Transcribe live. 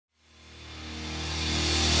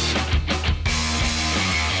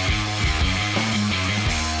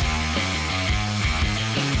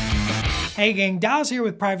Hey gang, Dallas here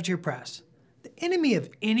with Privateer Press. The enemy of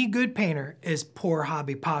any good painter is poor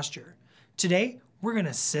hobby posture. Today, we're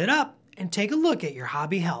gonna sit up and take a look at your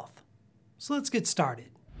hobby health. So let's get started.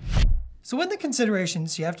 So one of the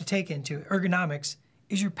considerations you have to take into ergonomics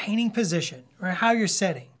is your painting position, or how you're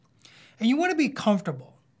sitting. And you wanna be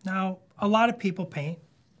comfortable. Now, a lot of people paint,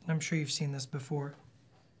 and I'm sure you've seen this before,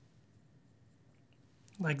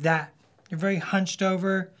 like that. You're very hunched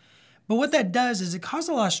over. But what that does is it causes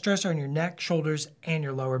a lot of stress on your neck, shoulders, and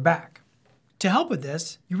your lower back. To help with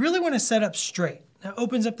this, you really want to set up straight. That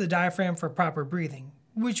opens up the diaphragm for proper breathing,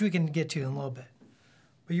 which we can get to in a little bit.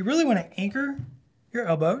 But you really want to anchor your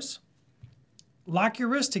elbows, lock your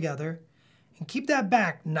wrists together, and keep that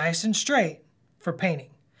back nice and straight for painting.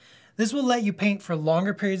 This will let you paint for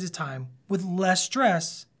longer periods of time with less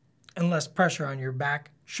stress and less pressure on your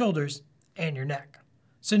back, shoulders, and your neck.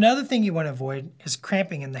 So another thing you want to avoid is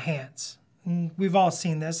cramping in the hands. And we've all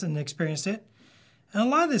seen this and experienced it. And a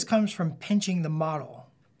lot of this comes from pinching the model.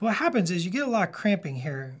 But what happens is you get a lot of cramping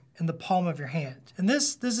here in the palm of your hand. And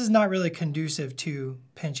this is not really conducive to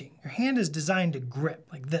pinching. Your hand is designed to grip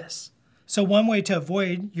like this. So one way to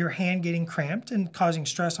avoid your hand getting cramped and causing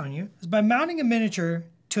stress on you is by mounting a miniature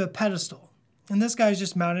to a pedestal. And this guy's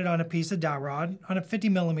just mounted on a piece of dowel rod on a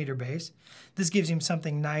 50mm base. This gives him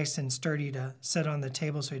something nice and sturdy to set on the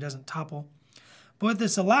table so he doesn't topple. But what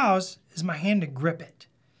this allows is my hand to grip it.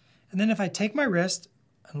 And then if I take my wrist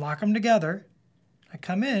and lock them together, I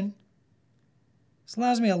come in, this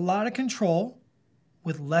allows me a lot of control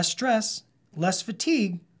with less stress, less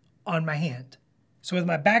fatigue on my hand. So with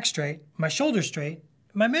my back straight, my shoulders straight,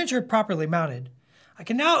 my miniature properly mounted, I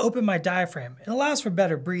can now open my diaphragm. It allows for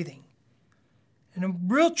better breathing. And a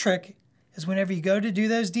real trick is whenever you go to do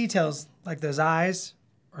those details, like those eyes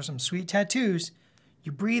or some sweet tattoos,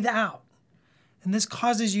 you breathe out. And this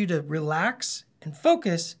causes you to relax and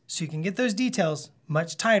focus so you can get those details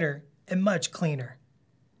much tighter and much cleaner.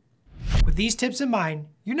 With these tips in mind,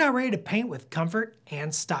 you're now ready to paint with comfort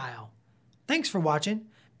and style. Thanks for watching.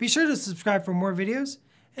 Be sure to subscribe for more videos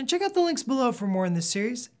and check out the links below for more in this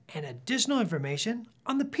series and additional information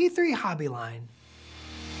on the P3 hobby line.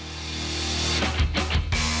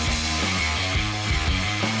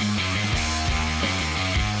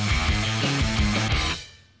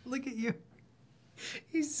 Look at you.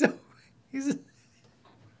 He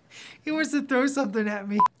wants to throw something at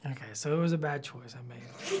me. Okay, so it was a bad choice I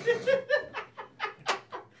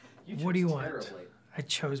made. What do you want? Terribly. I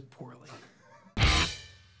chose poorly.